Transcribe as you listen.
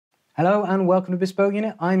Hello and welcome to Bespoke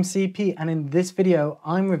Unit. I'm CP and in this video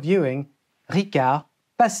I'm reviewing Ricard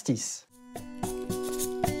Pastis.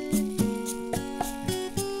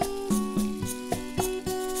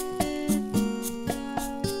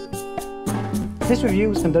 This review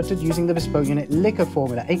was conducted using the Bespoke Unit Liquor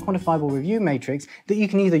Formula, a quantifiable review matrix that you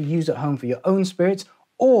can either use at home for your own spirits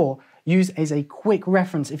or use as a quick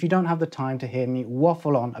reference if you don't have the time to hear me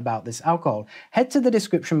waffle on about this alcohol. Head to the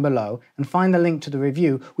description below and find the link to the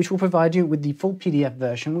review, which will provide you with the full PDF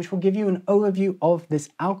version, which will give you an overview of this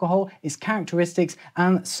alcohol, its characteristics,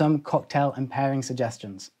 and some cocktail and pairing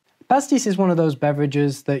suggestions. Pastis is one of those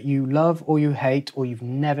beverages that you love or you hate or you've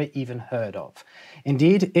never even heard of.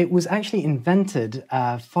 Indeed, it was actually invented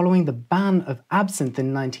following the ban of absinthe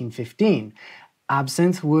in 1915.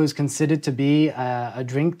 Absinthe was considered to be a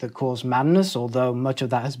drink that caused madness, although much of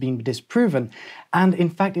that has been disproven. And in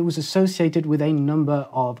fact, it was associated with a number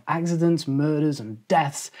of accidents, murders, and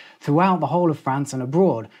deaths throughout the whole of France and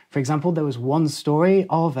abroad. For example, there was one story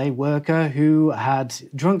of a worker who had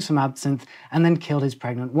drunk some absinthe and then killed his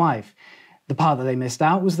pregnant wife. The part that they missed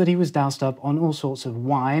out was that he was doused up on all sorts of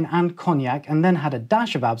wine and cognac and then had a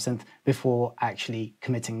dash of absinthe before actually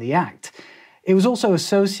committing the act. It was also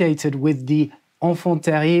associated with the enfants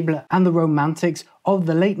terribles and the romantics of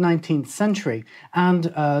the late 19th century.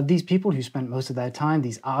 And these people who spent most of their time,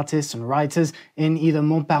 these artists and writers, in either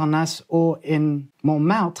Montparnasse or in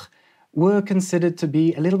Montmartre, were considered to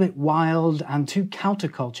be a little bit wild and too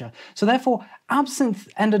counterculture. So therefore, absinthe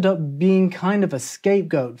ended up being kind of a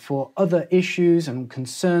scapegoat for other issues and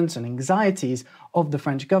concerns and anxieties of the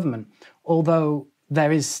French government, although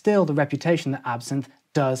there is still the reputation that absinthe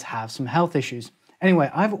does have some health issues.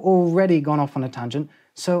 Anyway, I've already gone off on a tangent,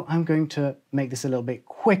 so I'm going to make this a little bit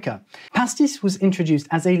quicker. Pastis was introduced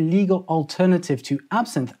as a legal alternative to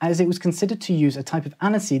absinthe, as it was considered to use a type of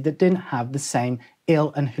aniseed that didn't have the same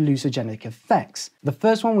ill and hallucinogenic effects. The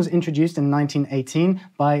first one was introduced in 1918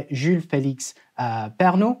 by Jules Félix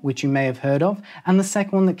Pernod, which you may have heard of, and the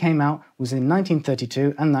second one that came out was in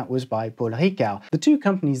 1932, and that was by Paul Ricard. The two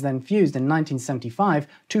companies then fused in 1975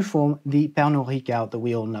 to form the Pernod Ricard that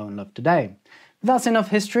we all know and love today. That's enough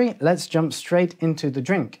history, let's jump straight into the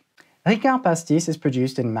drink. Ricard Pastis is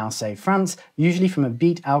produced in Marseille, France, usually from a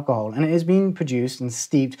beet alcohol, and it is being produced and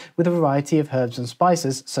steeped with a variety of herbs and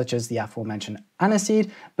spices, such as the aforementioned aniseed,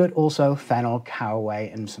 but also fennel, caraway,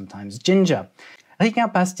 and sometimes ginger.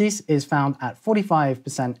 Ricard Pastis is found at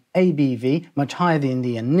 45% ABV, much higher than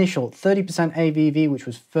the initial 30% ABV, which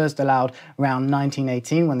was first allowed around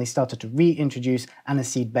 1918 when they started to reintroduce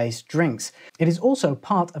aniseed-based drinks. It is also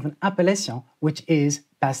part of an appellation, which is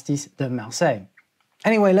Pastis de Marseille.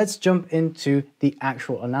 Anyway, let's jump into the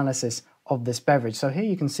actual analysis of this beverage. So here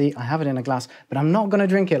you can see I have it in a glass, but I'm not going to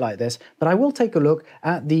drink it like this, but I will take a look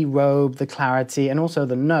at the robe, the clarity, and also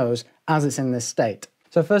the nose as it's in this state.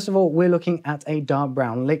 So first of all, we're looking at a dark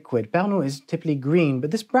brown liquid. Pernod is typically green,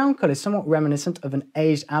 but this brown color is somewhat reminiscent of an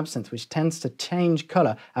aged absinthe, which tends to change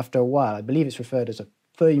color after a while. I believe it's referred as a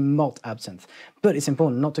feuille malt absinthe. But it's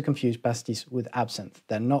important not to confuse pastis with absinthe.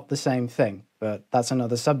 They're not the same thing, but that's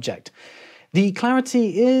another subject. The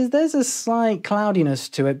clarity is, there's a slight cloudiness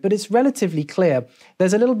to it, but it's relatively clear.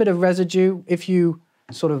 There's a little bit of residue. If you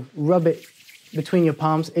sort of rub it between your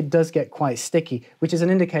palms, it does get quite sticky, which is an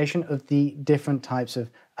indication of the different types of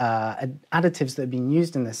additives that are being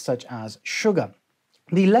used in this, such as sugar.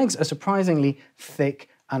 The legs are surprisingly thick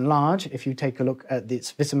and large if you take a look at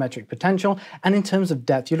its visometric potential, and in terms of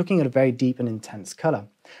depth, you're looking at a very deep and intense color.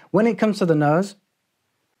 When it comes to the nose,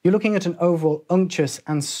 you're looking at an overall unctuous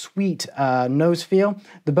and sweet nose feel.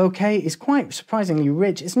 The bouquet is quite surprisingly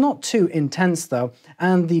rich. It's not too intense though,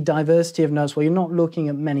 and the diversity of notes, well, you're not looking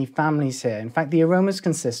at many families here. In fact, the aromas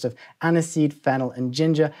consist of aniseed, fennel, and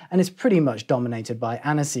ginger, and it's pretty much dominated by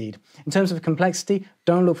aniseed. In terms of complexity,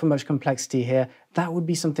 don't look for much complexity here. That would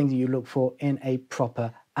be something that you look for in a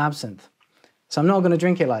proper absinthe. So I'm not going to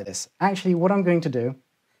drink it like this. Actually, what I'm going to do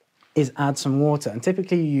is add some water, and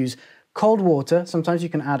typically you use cold water. Sometimes you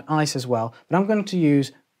can add ice as well, but I'm going to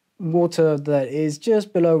use water that is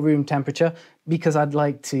just below room temperature because I'd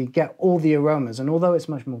like to get all the aromas, and although it's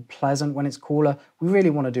much more pleasant when it's cooler, we really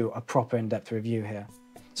want to do a proper in-depth review here.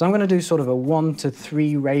 So I'm going to do sort of a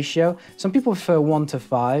 1:3 ratio. Some people prefer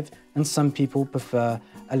 1:5 and some people prefer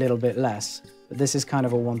a little bit less, but this is kind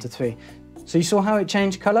of a 1:3. So you saw how it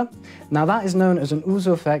changed color? Now that is known as an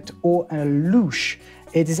ouzo effect or a louche.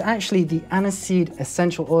 It is actually the aniseed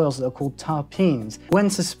essential oils that are called terpenes. When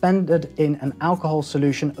suspended in an alcohol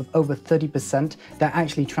solution of over 30%, they're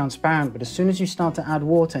actually transparent, but as soon as you start to add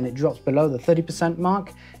water and it drops below the 30%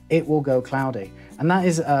 mark, it will go cloudy. And that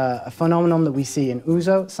is a phenomenon that we see in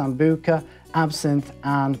ouzo, sambuca, absinthe,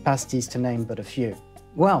 and pastis, to name but a few.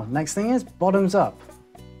 Well, next thing is bottoms up.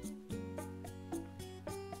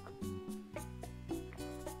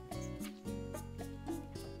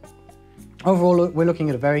 Overall, we're looking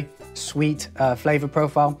at a very sweet flavor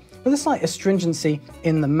profile with a slight astringency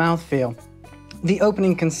in the mouthfeel. The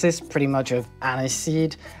opening consists pretty much of anise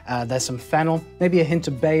seed, there's some fennel, maybe a hint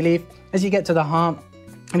of bay leaf. As you get to the heart,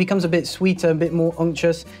 it becomes a bit sweeter, a bit more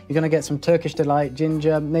unctuous. You're going to get some Turkish delight,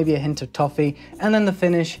 ginger, maybe a hint of toffee, and then the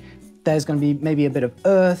finish, there's going to be maybe a bit of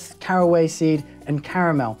earth, caraway seed, and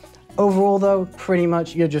caramel. Overall though, pretty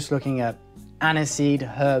much you're just looking at aniseed,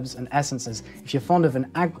 herbs, and essences. If you're fond of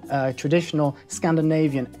an traditional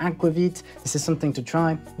Scandinavian aquavit, this is something to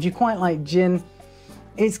try. If you quite like gin,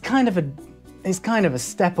 it's kind of a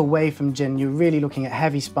step away from gin. You're really looking at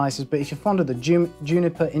heavy spices, but if you're fond of the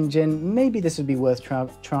juniper in gin, maybe this would be worth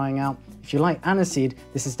trying out. If you like aniseed,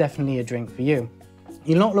 this is definitely a drink for you.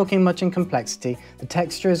 You're not looking much in complexity. The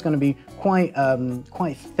texture is going to be quite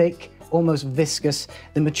thick, almost viscous.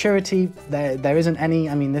 The maturity, there isn't any.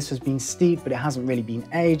 I mean, this has been steeped, but it hasn't really been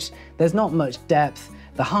aged. There's not much depth.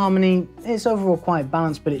 The harmony is overall quite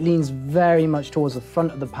balanced, but it leans very much towards the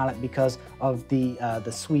front of the palate because of the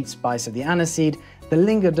sweet spice of the aniseed. The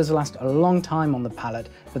linger does last a long time on the palate,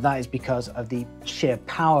 but that is because of the sheer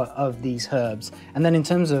power of these herbs. And then in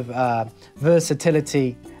terms of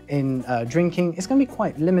versatility in drinking, it's going to be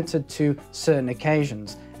quite limited to certain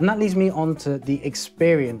occasions. And that leads me on to the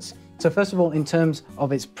experience. So first of all, in terms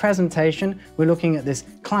of its presentation, we're looking at this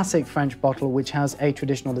classic French bottle, which has a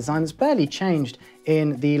traditional design that's barely changed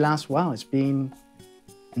in the last, wow, it's been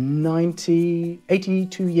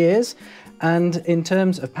 82 years. And in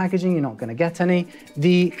terms of packaging, you're not going to get any.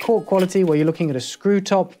 The cork quality, where you're looking at a screw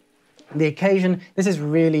top. The occasion, this is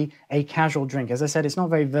really a casual drink. As I said, it's not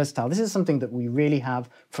very versatile. This is something that we really have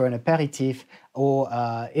for an apéritif or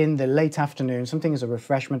in the late afternoon, something as a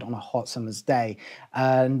refreshment on a hot summer's day.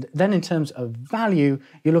 And then in terms of value,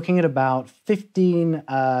 you're looking at about 15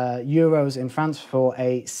 euros in France for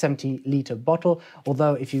a 70-litre bottle.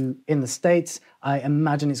 Although if you in the States, I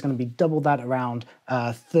imagine it's going to be double that, around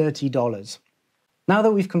 $30. Now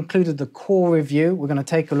that we've concluded the core review, we're going to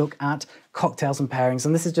take a look at cocktails and pairings.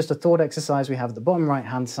 And this is just a thought exercise we have at the bottom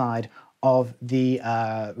right-hand side of the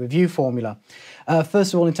review formula.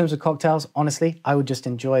 First of all, in terms of cocktails, honestly, I would just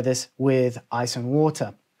enjoy this with ice and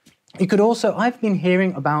water. You could also, I've been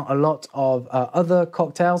hearing about a lot of other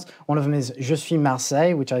cocktails. One of them is Je suis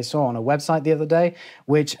Marseille, which I saw on a website the other day,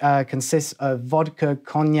 which consists of vodka,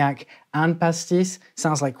 cognac, and pastis.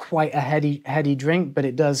 Sounds like quite a heady drink, but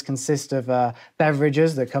it does consist of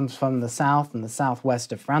beverages that comes from the south and the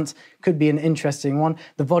southwest of France. Could be an interesting one.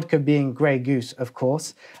 The vodka being Grey Goose, of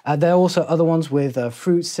course. There are also other ones with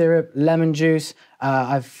fruit syrup, lemon juice.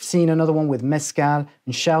 I've seen another one with mezcal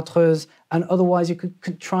and chartreuse. And otherwise, you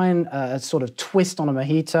could try and sort of twist on a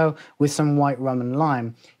mojito with some white rum and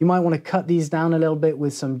lime. You might want to cut these down a little bit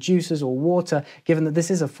with some juices or water, given that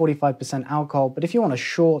this is a 45% alcohol. But if you want a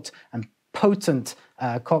short and potent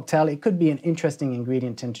cocktail, it could be an interesting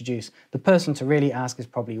ingredient to introduce. The person to really ask is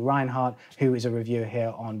probably Reinhard, who is a reviewer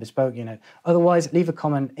here on Bespoke Unit. Otherwise, leave a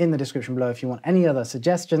comment in the description below if you want any other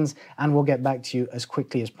suggestions, and we'll get back to you as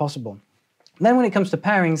quickly as possible. Then when it comes to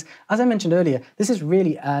pairings, as I mentioned earlier, this is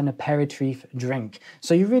really an aperitif drink.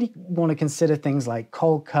 So you really want to consider things like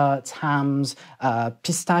cold cuts, hams,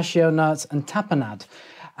 pistachio nuts, and tapenade.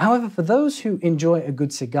 However, for those who enjoy a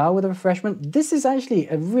good cigar with a refreshment, this is actually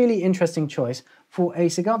a really interesting choice for a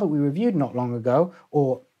cigar that we reviewed not long ago,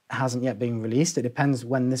 or hasn't yet been released. It depends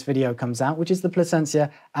when this video comes out, which is the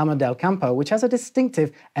Plasencia Alma del Campo, which has a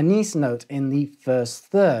distinctive anise note in the first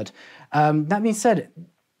third. That being said,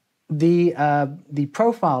 the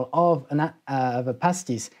profile of a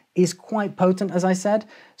pastis is quite potent, as I said,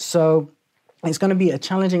 so it's going to be a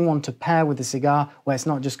challenging one to pair with a cigar where it's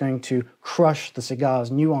not just going to crush the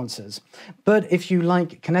cigar's nuances. But if you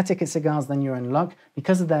like Connecticut cigars, then you're in luck.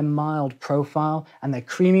 Because of their mild profile and their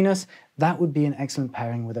creaminess, that would be an excellent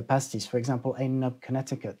pairing with a pastis, for example, a Nub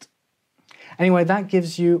Connecticut. Anyway, that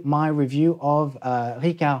gives you my review of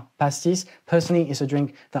Ricard Pastis. Personally, it's a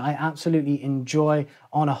drink that I absolutely enjoy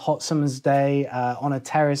on a hot summer's day, on a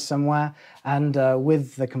terrace somewhere. And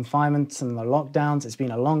with the confinements and the lockdowns, it's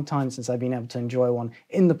been a long time since I've been able to enjoy one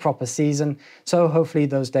in the proper season. So hopefully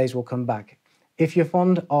those days will come back. If you're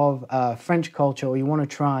fond of French culture, or you want to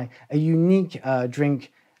try a unique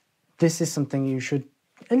drink, this is something you should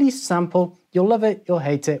at least sample. You'll love it, you'll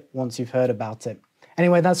hate it once you've heard about it.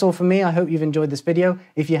 Anyway, that's all for me. I hope you've enjoyed this video.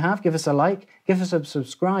 If you have, give us a like, give us a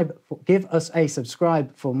subscribe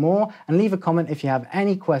for more, and leave a comment if you have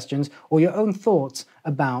any questions or your own thoughts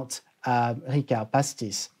about Ricard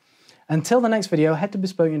Pastis. Until the next video, head to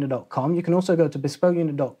bespokeunit.com. You can also go to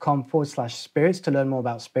bespokeunit.com/spirits to learn more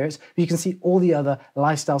about spirits. You can see all the other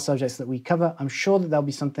lifestyle subjects that we cover. I'm sure that there'll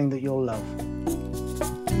be something that you'll love.